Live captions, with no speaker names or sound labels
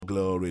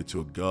glory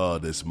to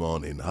God this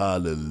morning.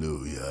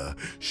 Hallelujah.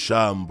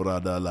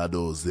 Shambrada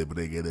lado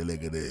zebregede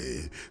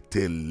legede.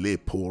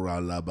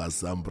 Telepora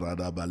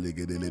labazambrada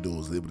balegede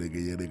ledo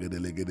zebregede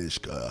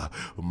legedeshka.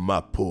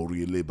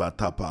 Mapori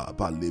lebatapa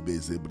palebe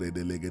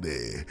zebrede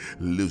legede.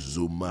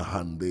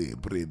 Luzumahande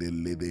brede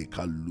lede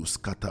kalus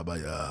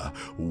katabaya.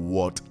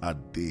 What a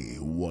day,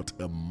 what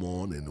a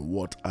morning,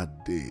 what a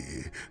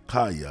day.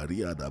 Kaya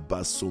riada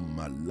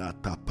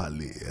basumalata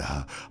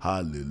palea.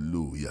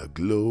 Hallelujah.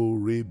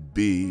 Glory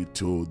be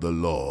to the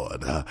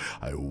Lord.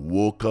 I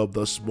woke up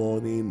this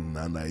morning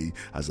and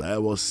as I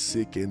was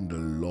seeking the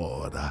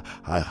Lord,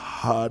 I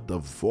heard the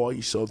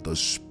voice of the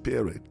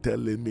Spirit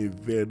telling me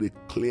very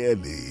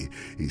clearly.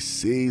 He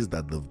says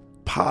that the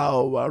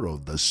power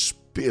of the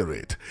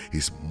Spirit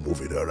is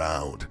moving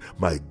around.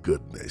 My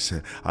goodness,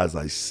 as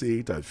I say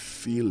it, I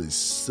feel a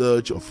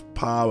surge of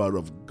power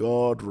of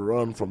God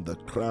run from the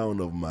crown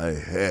of my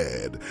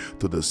head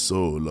to the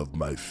sole of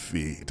my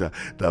feet.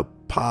 The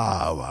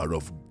power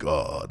of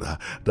God,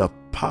 the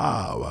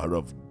power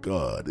of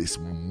God is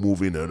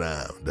moving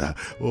around.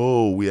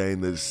 Oh, we are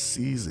in a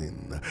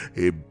season,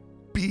 a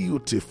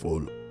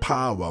beautiful,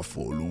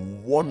 powerful,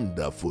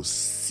 wonderful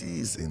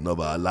season of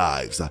our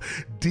lives.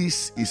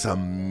 This is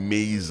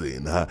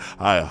amazing.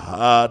 I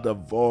heard the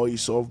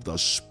voice of the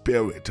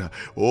Spirit.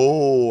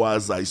 Oh,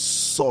 as I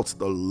sought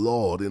the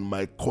Lord in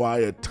my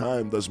quiet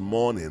time this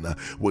morning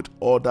with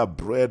other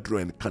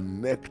brethren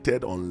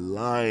connected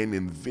online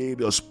in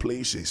various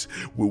places.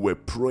 We were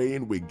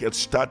praying. We get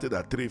started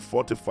at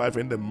 3:45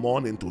 in the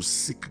morning to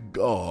seek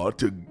God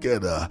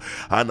together.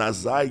 And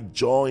as I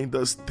joined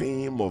this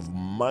team of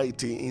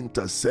mighty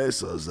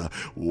intercessors,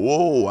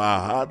 oh,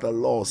 I heard the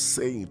Lord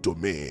saying to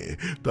me,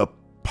 the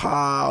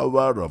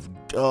power of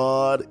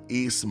God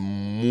is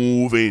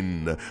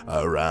moving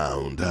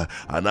around.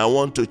 And I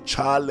want to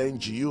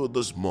challenge you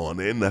this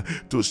morning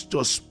to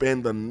just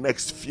spend the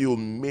next few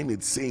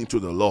minutes saying to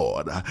the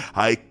Lord,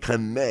 I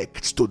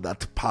connect to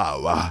that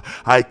power.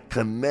 I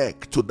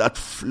connect to that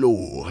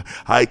flow.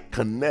 I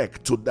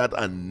connect to that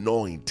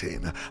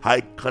anointing.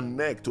 I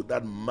connect to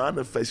that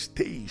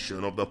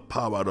manifestation of the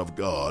power of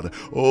God.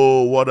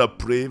 Oh, what a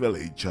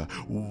privilege.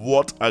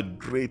 What a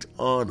great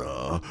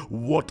honor.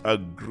 What a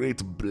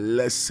great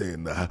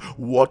blessing.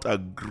 What a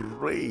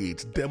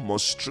great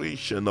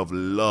demonstration of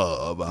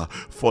love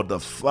for the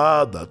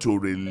Father to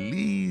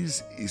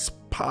release His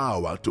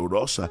power to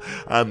us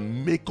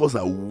and make us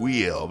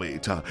aware of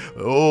it.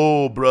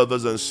 Oh,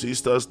 brothers and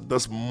sisters,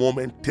 this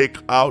moment, take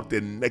out the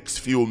next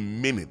few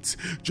minutes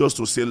just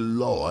to say,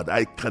 Lord,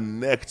 I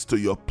connect to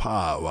your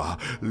power.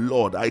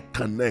 Lord, I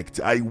connect.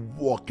 I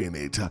walk in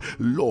it.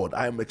 Lord,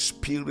 I'm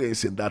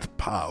experiencing that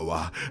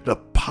power. The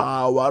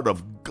power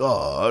of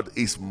God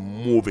is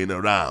moving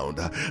around.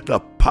 The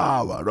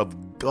power of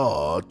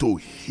God to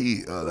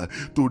heal,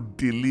 to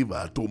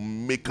deliver, to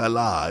make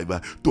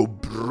alive, to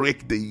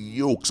break the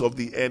yokes of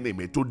the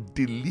enemy, to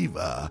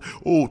deliver,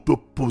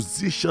 to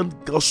position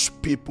God's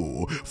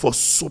people for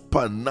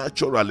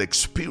supernatural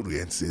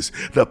experiences.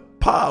 The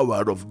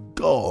power of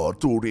God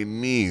to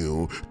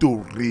renew,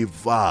 to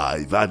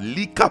revive.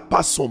 Alika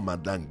paso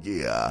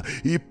madangea,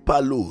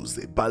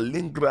 ipalose,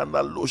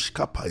 balingrana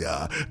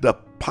loshkapaya. The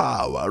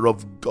power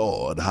of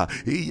God.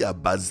 Iya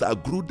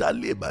bazagruda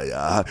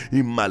lebaya,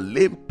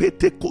 imalem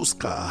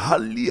petekoska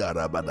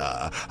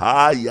haliarabada,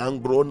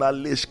 ayangrona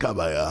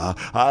leshkabaya,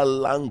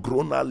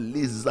 alangrona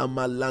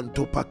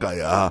lizamalanto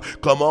pakaya.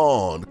 Come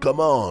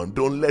on,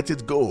 don't let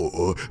it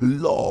go.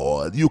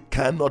 Lord, you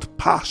cannot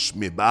pass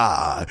me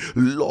by.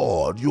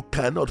 Lord, you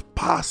cannot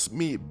pass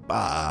me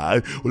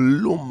by.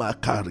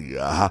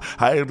 Lumakaria,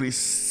 I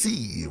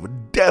receive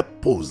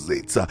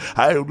deposits.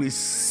 I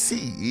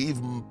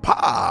receive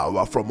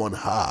power from on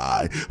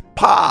high.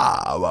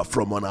 Power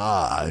from on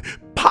high.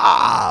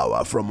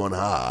 Power from on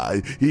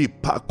high.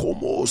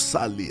 Ipakomo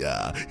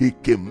salia,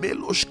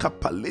 ikemelos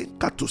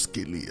kapalenka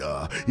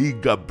tuskelia,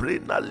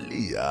 igabrena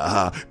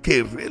lia,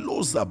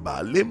 kerelo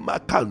zabale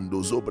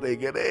makando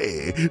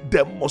zobregere,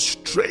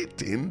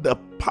 demonstrating the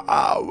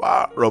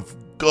power of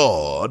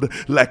God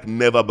like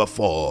never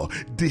before.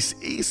 This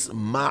is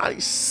my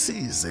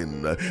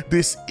season.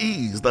 This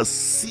is the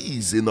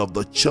season of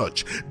the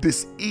church.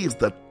 This is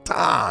the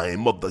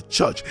time of the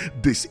church.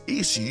 This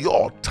is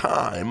your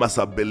time as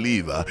a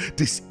believer.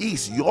 This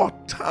is your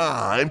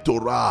time to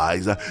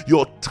rise,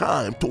 your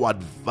time to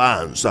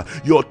advance,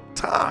 your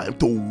time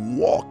to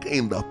walk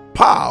in the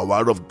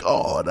power of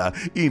God,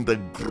 in the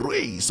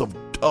grace of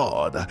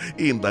God,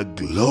 in the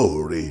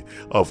glory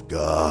of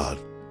God.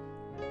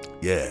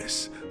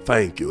 Yes.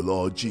 Thank you,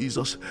 Lord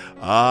Jesus.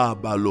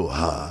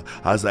 Baloha.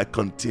 As I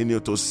continue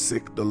to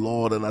seek the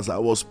Lord and as I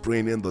was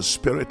praying in the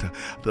Spirit,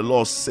 the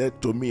Lord said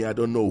to me, I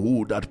don't know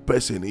who that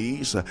person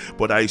is,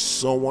 but I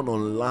saw one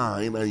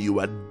online and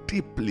you are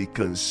deeply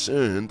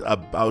concerned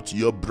about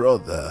your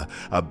brother.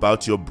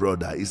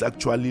 It's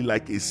actually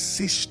like a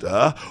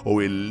sister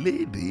or a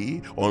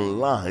lady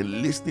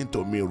online listening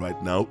to me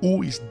right now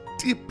who is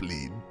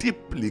deeply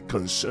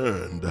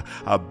concerned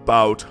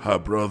about her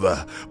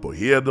brother. But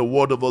hear the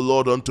word of the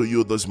Lord unto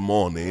you this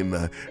morning.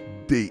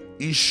 the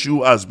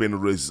issue has been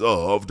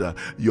resolved.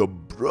 Your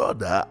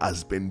brother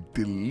has been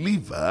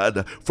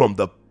delivered from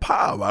the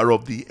power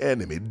of the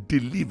enemy,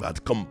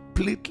 delivered,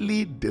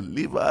 completely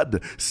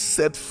delivered,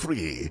 set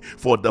free.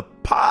 For the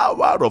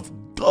power of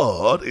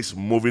God is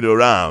moving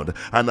around,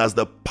 and as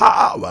the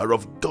power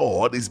of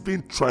God is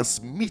being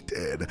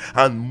transmitted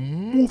and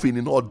moving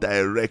in all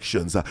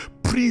directions,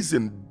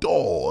 prison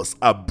doors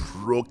are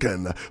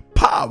broken,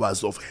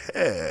 powers of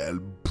hell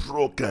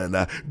broken,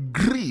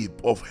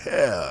 grip of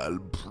hell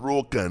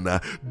broken,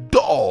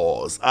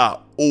 doors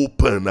are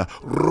open,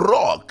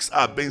 rocks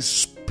are being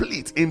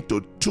split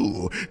into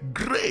two,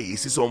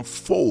 grace is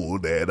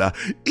unfolded,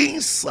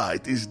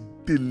 insight is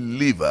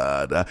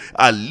delivered.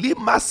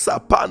 Alima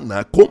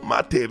sapana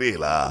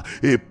komaterela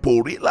e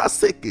porila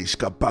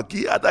sekeshka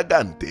pakia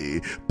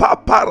dagante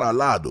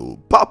paparalado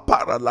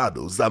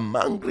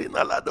zamangri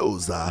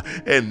naladoza.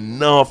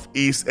 Enough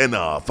is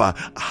enough.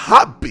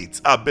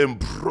 Habits have been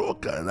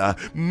broken.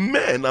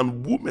 Men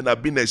and women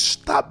have been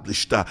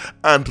established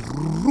and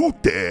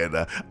rooted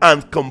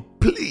and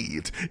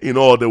complete in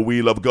all the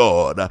will of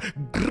God.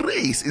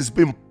 Grace is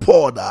being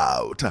poured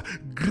out.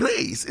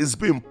 Grace is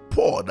being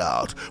poured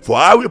out. For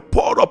I will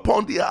pour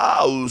upon the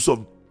house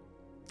of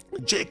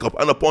Jacob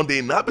and upon the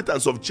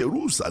inhabitants of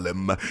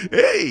Jerusalem,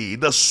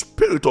 the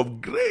spirit of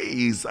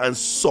grace and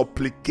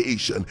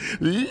supplication.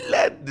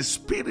 Let the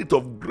spirit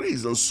of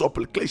grace and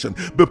supplication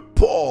be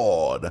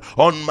poured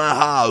on my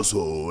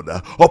household,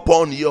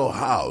 upon your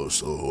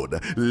household.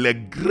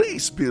 Let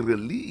grace be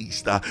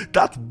released.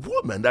 That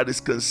woman that is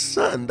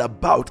concerned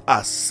about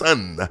her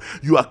son,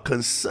 you are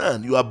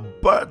concerned, you are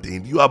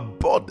burdened, you are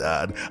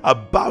bothered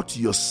about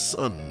your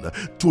son.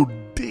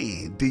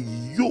 Today, the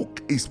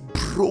yoke is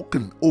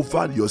broken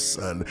over your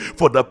son,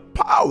 for the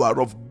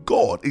power of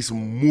God is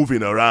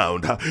moving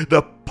around.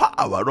 The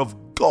power of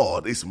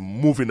God is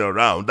moving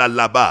around.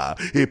 Alaba,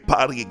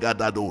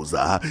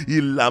 Eparigadadoza,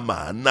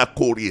 Ilama,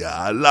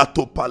 Nakoria,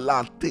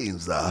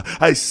 Latopalatenza.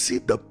 I see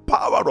the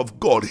power of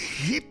God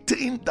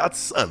hitting that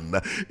son.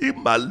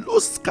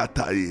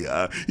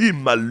 Imaloskataia,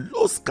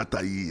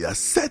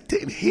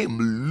 setting him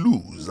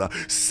loose,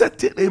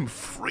 setting him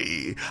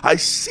free. I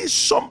see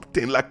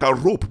something like a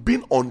rope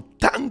being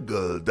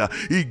untangled.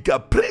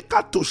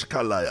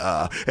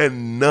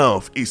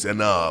 Enough is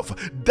enough.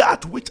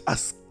 That which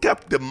has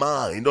kept the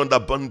mind under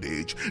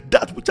bondage,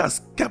 that which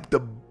has kept the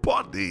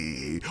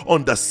body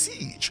under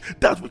siege,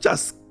 that which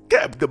has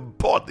kept the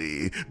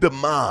body, the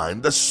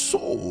mind, the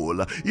soul,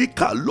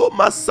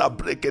 Ikaloma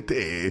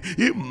sabrekete,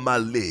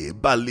 Imale,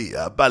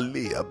 Balia,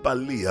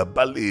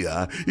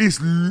 is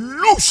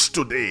loose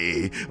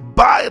today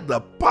by the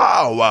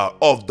power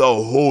of the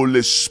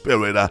Holy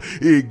Spirit.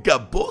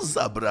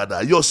 Igaboza,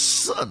 brother, your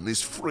son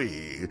is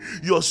free,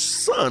 your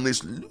son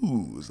is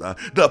loose.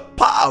 The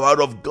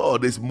power of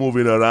God is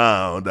moving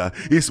around,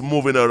 is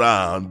moving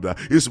around,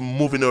 is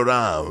moving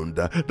around.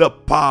 The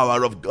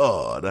power of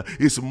God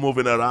is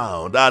moving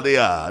around.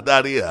 Daria,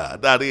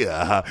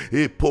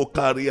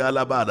 Epokaria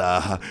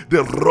Labada.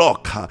 The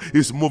rock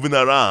is moving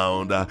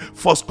around.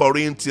 1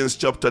 Corinthians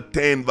chapter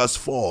 10 verse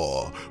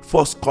 4.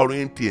 1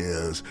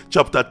 Corinthians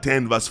chapter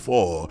 10 verse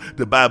 4.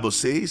 The Bible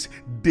says,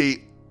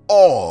 they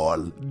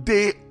all,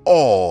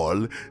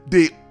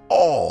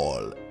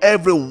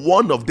 every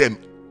one of them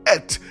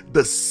ate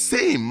the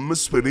same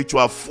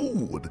spiritual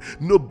food.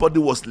 Nobody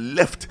was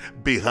left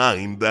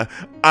behind,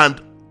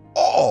 and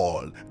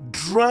all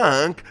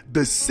drank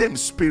the same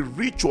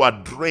spiritual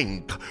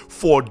drink,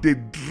 for they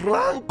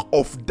drank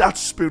of that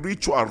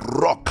spiritual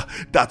rock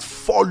that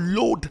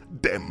followed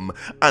them,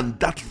 and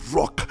that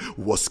rock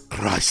was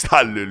crushed.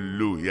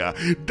 Hallelujah.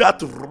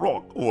 That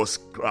rock was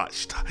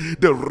crushed.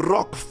 The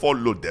rock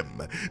followed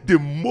them. The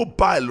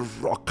mobile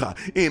rock.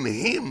 In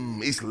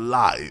him is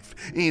life,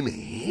 in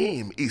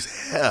him is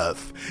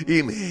health,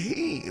 in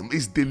him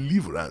is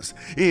deliverance,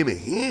 in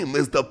him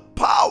is the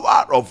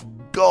power of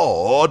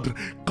God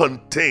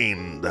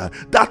contained.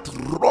 That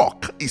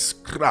rock is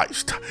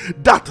Christ.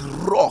 That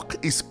rock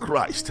is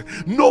Christ.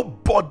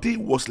 Nobody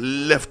was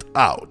left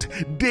out.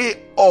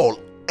 They all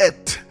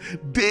ate,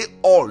 they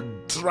all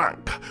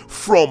drank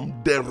from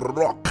the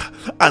rock,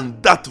 and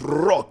that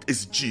rock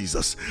is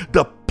Jesus.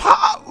 The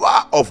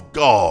power of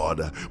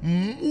God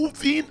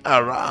moving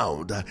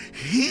around,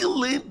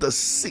 healing the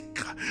sick,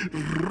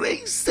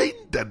 raising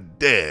the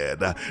dead.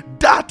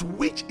 That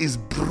which is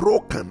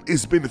broken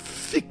is being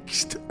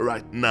fixed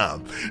right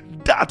now.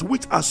 That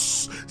which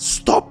has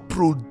stopped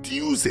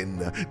producing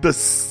the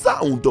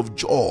sound of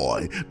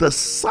joy, the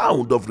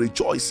sound of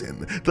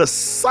rejoicing, the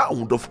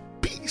sound of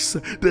peace,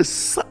 the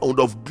sound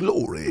of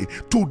glory,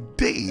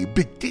 today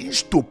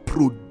begins to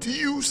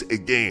produce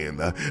again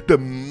the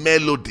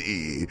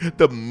melody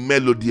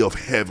of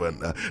heaven,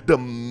 the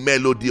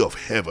melody of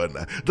heaven,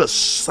 the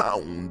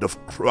sound of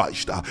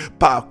Christ.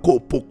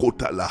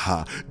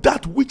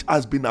 That which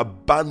has been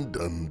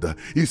abandoned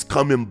is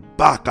coming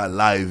back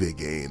alive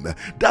again.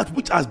 That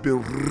which has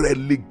been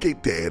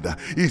relegated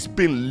is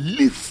being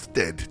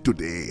lifted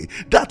today.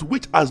 That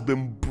which has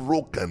been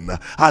broken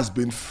has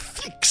been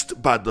fixed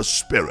by the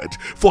Spirit.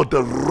 For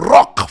the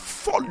rock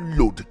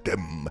followed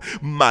them.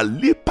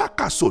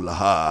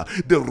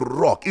 Malipakasolaha. The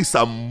rock is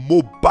a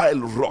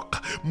mobile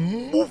rock,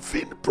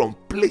 moving from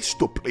place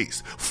to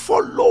place,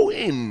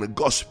 following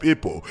God's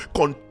people,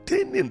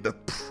 containing the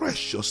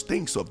precious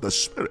things of the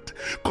Spirit,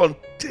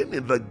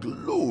 containing the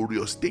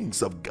glorious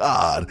things of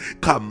God.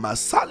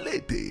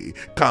 Kamasalete,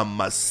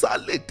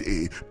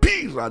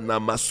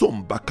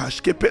 piranamasomba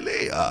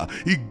kashkepelea,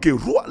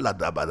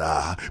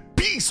 igerualadabada.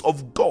 Peace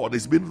of God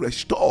is being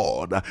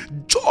restored.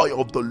 Joy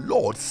of the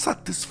Lord,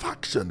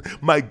 satisfaction.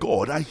 My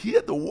God, I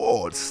hear the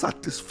word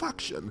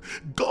satisfaction.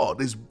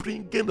 God is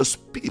bringing His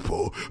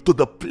people to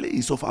the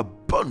place of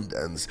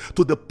abundance,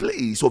 to the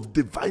place of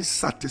divine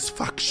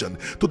satisfaction,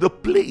 to the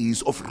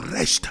place of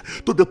rest,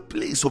 to the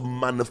place of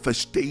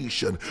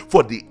manifestation.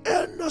 For the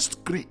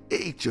earnest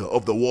creator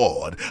of the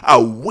world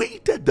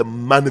awaited the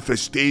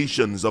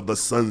manifestations of the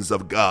sons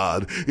of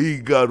God.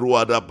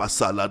 Igaruada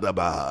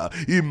basaladaba,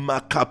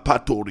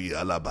 imakapatori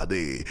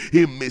alabade,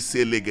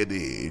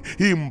 imiselegede,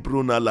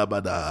 imbruna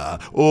labada.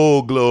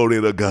 Oh,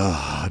 glory to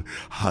God.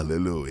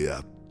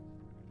 Hallelujah.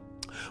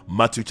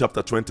 Matthew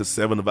chapter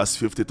 27 verse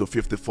 50 to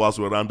 54 as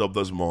we round up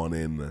this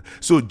morning.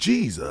 So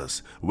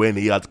Jesus, when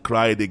he had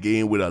cried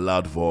again with a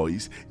loud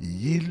voice,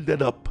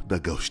 yielded up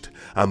the ghost.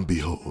 And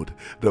behold,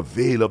 the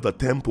veil of the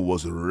temple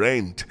was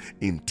rent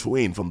in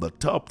twain from the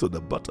top to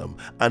the bottom,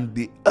 and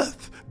the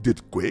earth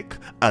did quake,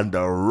 and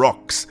the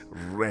rocks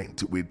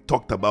rent. We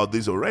talked about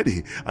this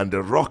already. And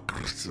the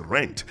rocks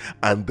rent,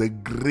 and the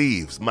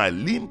graves, my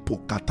limpo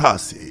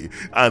katasi,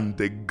 and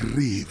the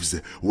graves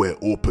were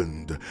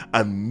opened,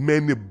 and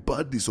many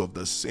bodies of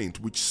the saints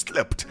which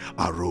slept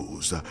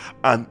arose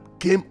and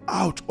came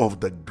out of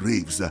the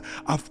graves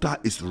after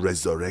his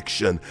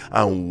resurrection,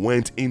 and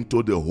went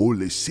into the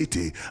holy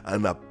city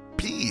and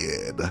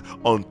appeared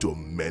unto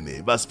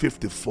many. Verse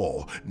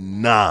 54.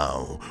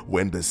 Now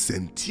when the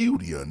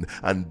centurion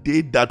and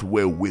they that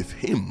were with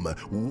him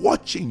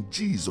watching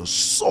Jesus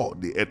saw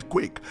the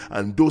earthquake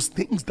and those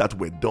things that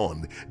were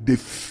done, they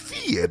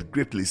feared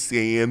greatly,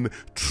 saying,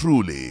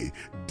 truly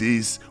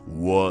this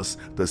was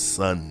the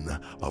Son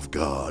of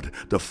God.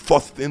 The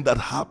fourth thing that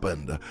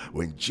happened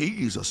when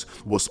Jesus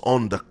was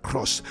on the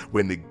cross,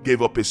 when he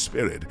gave up his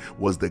spirit,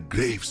 was the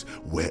graves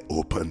were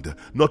opened.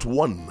 Not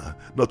one,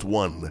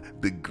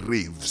 the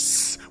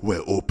graves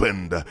were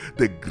opened.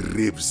 The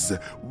graves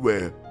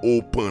were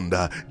opened.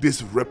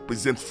 This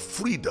represents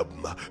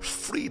freedom,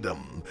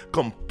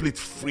 complete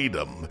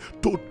freedom,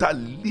 total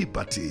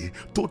liberty,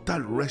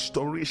 total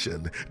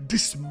restoration.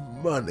 This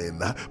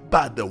morning,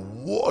 by the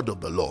word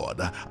of the Lord,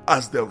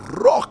 as the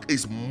rock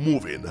is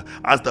moving,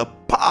 as the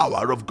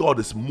power of God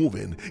is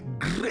moving,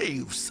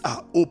 graves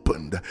are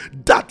opened.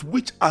 That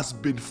which has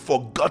been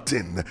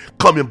forgotten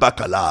coming back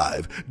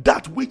alive.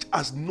 That which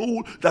has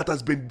been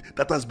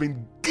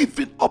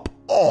given up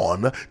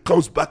on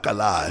comes back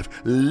alive.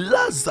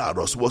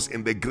 Lazarus was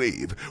in the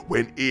grave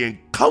when he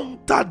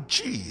encountered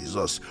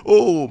Jesus.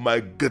 Oh my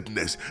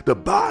goodness. The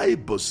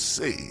Bible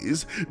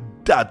says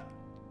that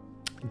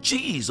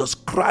Jesus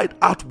cried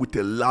out with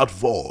a loud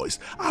voice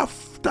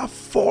after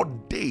 4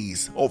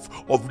 days of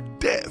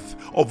death,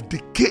 of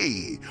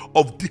decay,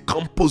 of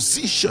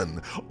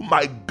decomposition.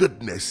 My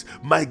goodness,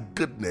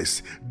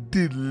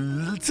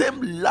 the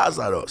same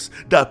Lazarus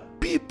that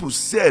people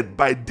said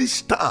by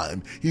this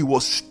time he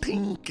was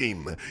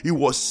stinking, he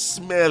was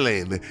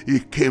smelling,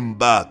 he came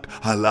back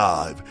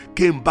alive,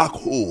 came back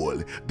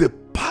whole. The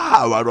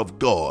power of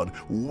God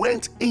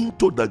went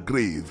into the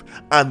grave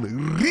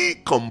and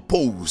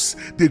recomposed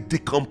the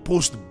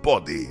decomposed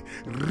body,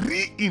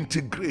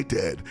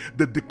 reintegrated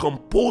the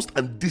decomposed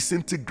and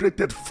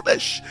disintegrated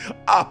flesh.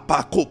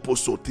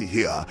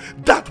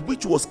 That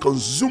which was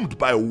consumed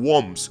by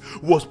worms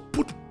was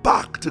put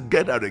back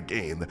together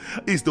again.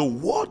 Is the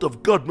word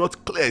of God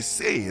not clear,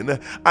 saying,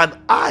 and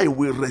I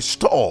will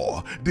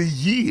restore the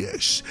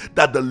years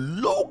that the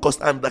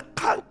locust and the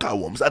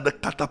cankerworms and the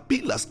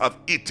caterpillars have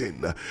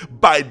eaten?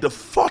 By the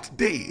fourth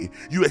day,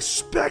 you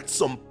expect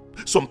some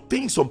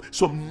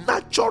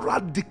natural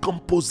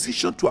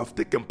decomposition to have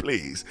taken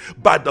place.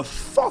 By the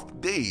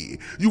fourth day,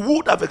 you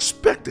would have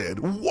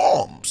expected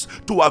worms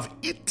to have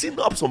eaten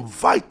up some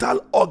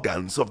vital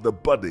organs of the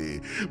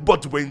body.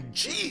 But when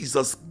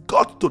Jesus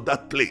got to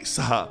that place,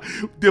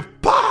 the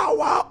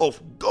power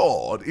of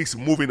God is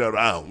moving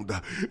around.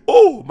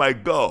 Oh my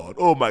God.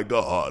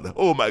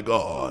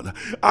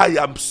 I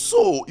am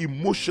so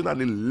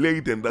emotionally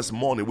laden this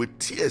morning with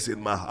tears in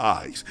my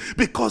eyes,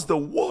 because the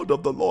word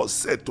of the Lord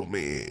said to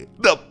me,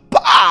 the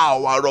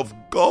power of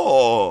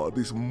God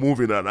is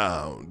moving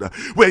around.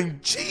 When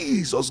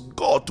Jesus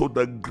got to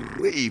the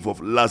grave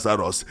of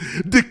Lazarus,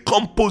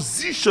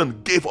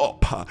 decomposition gave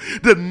up.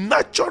 The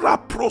natural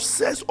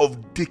process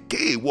of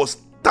decay was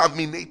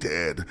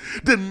terminated.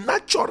 The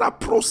natural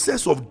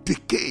process of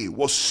decay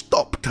was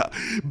stopped.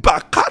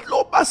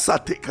 Bakalo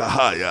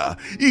basatekahaya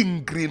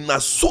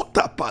ingrina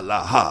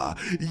sotapalaha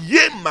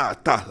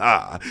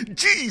yematala.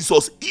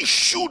 Jesus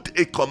issued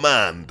a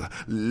command.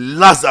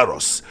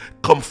 Lazarus,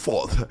 come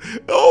forth.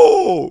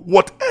 Oh,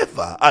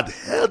 whatever had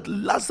held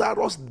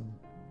Lazarus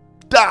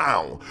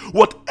down.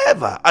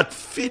 Whatever had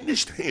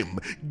finished him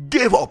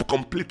gave up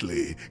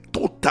completely,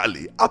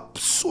 totally,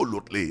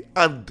 absolutely,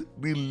 and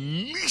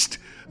released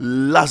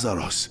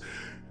Lazarus.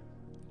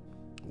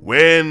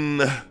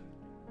 When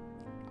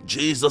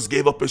Jesus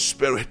gave up his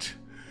spirit,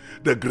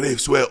 the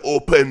graves were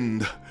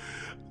opened,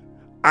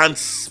 and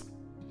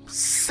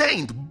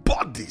saint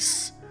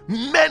bodies,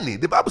 many,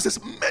 the Bible says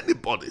many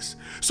bodies.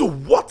 So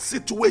what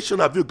situation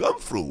have you gone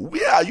through?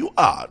 Where are you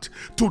at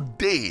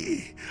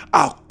today?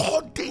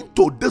 According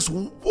to this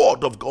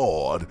word of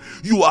God,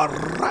 you are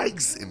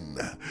rising.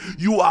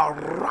 You are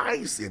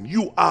rising.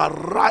 You are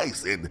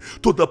rising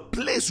to the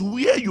place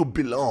where you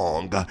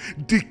belong.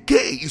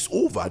 Decay is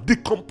over.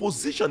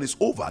 Decomposition is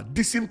over.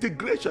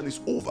 Disintegration is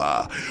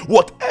over.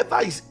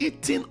 Whatever is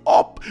eating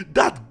up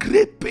that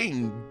great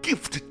pain,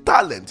 gift,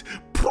 talent,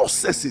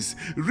 processes,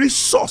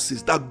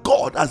 resources that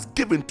God has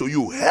given to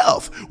you,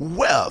 health,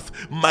 wealth,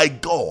 my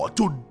God,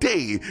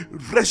 today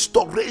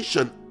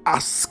restoration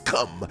has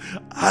come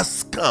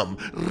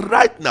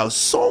right now.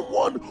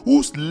 Someone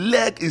whose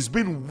leg is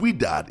being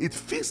withered, it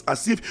feels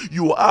as if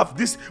you have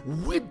this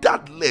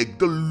withered leg.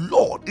 The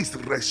Lord is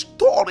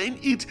restoring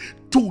it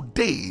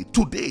today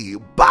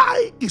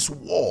by his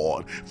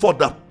word, for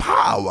the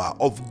power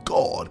of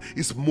God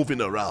is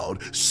moving around.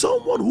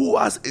 Someone who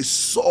has a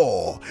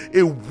sore,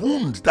 a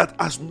wound that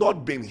has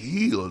not been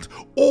healed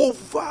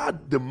over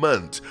the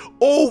month,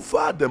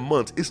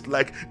 it's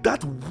like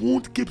that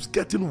wound keeps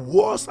getting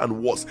worse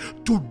and worse.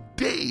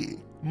 Today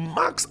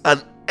marks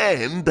an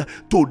end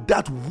to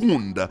that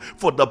wound,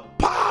 for the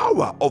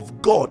power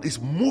of God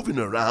is moving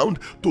around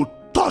to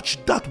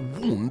touch that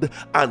wound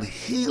and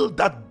heal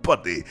that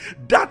body,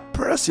 that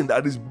person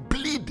that is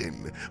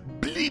bleeding,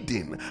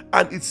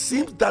 and it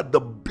seems that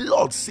the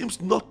blood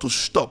seems not to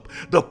stop.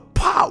 The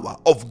power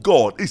of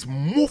God is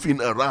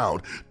moving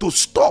around to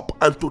stop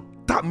and to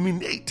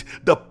terminate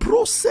the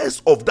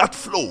process of that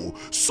flow,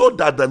 so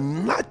that the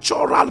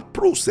natural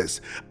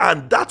process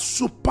and that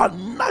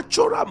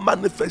supernatural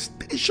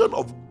manifestation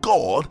of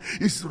God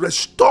is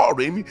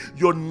restoring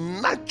your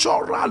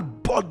natural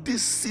body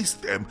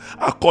system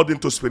according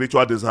to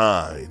spiritual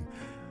design.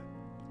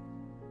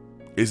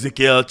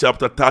 Ezekiel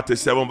chapter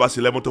 37 verse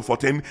 11 to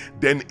 14.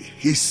 Then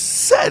he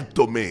said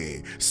to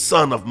me,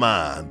 Son of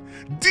man,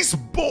 these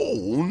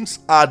bones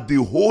are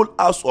the whole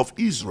house of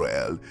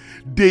Israel.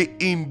 They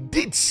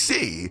indeed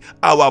say,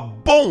 our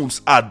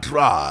bones are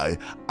dry,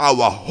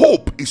 our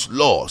hope is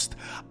lost,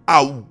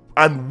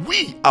 and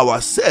we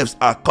ourselves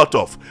are cut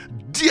off.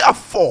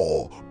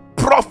 Therefore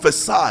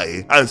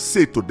prophesy and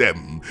say to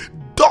them,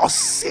 thus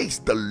says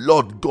the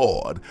Lord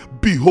God,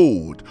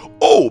 behold,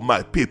 O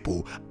my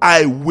people,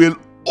 I will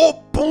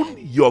open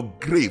your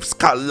graves,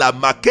 and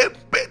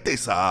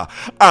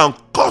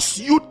cause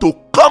you to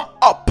come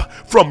up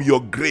from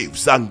your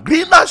graves, and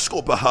bring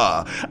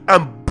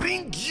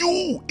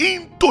you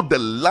into the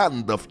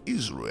land of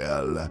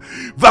Israel.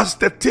 Verse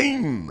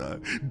 13.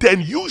 Then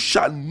you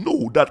shall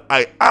know that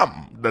I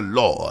am the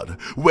Lord,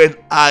 when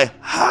I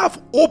have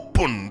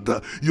opened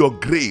your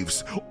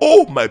graves,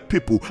 O my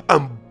people,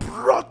 and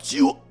brought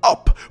you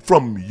up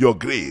from your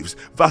graves.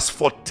 Verse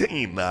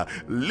 14.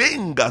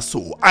 Linger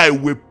so, I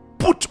will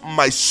put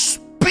my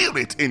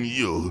spirit in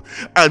you,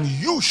 and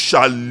you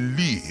shall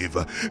live,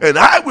 and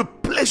I will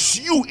place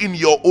you in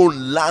your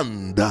own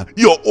land,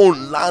 your own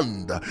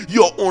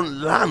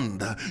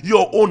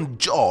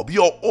job,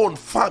 your own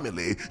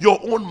family, your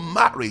own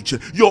marriage,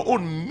 your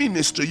own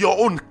ministry, your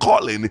own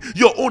calling,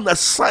 your own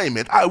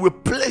assignment. I will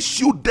place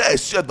you there,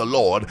 said the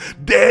Lord.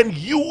 Then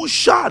you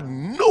shall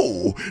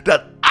know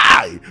that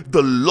I,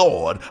 the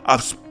Lord,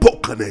 have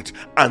spoken it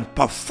and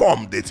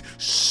performed it,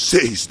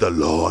 says the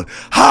Lord.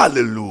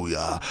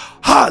 Hallelujah,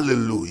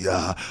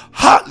 hallelujah,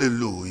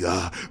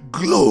 hallelujah.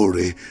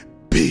 Glory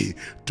be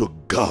to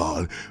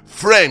God.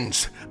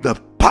 Friends, the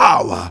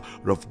power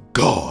of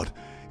God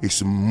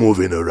is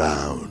moving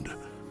around.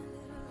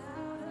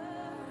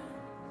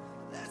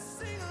 Let's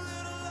sing a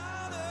little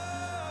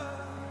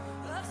louder.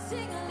 Let's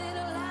sing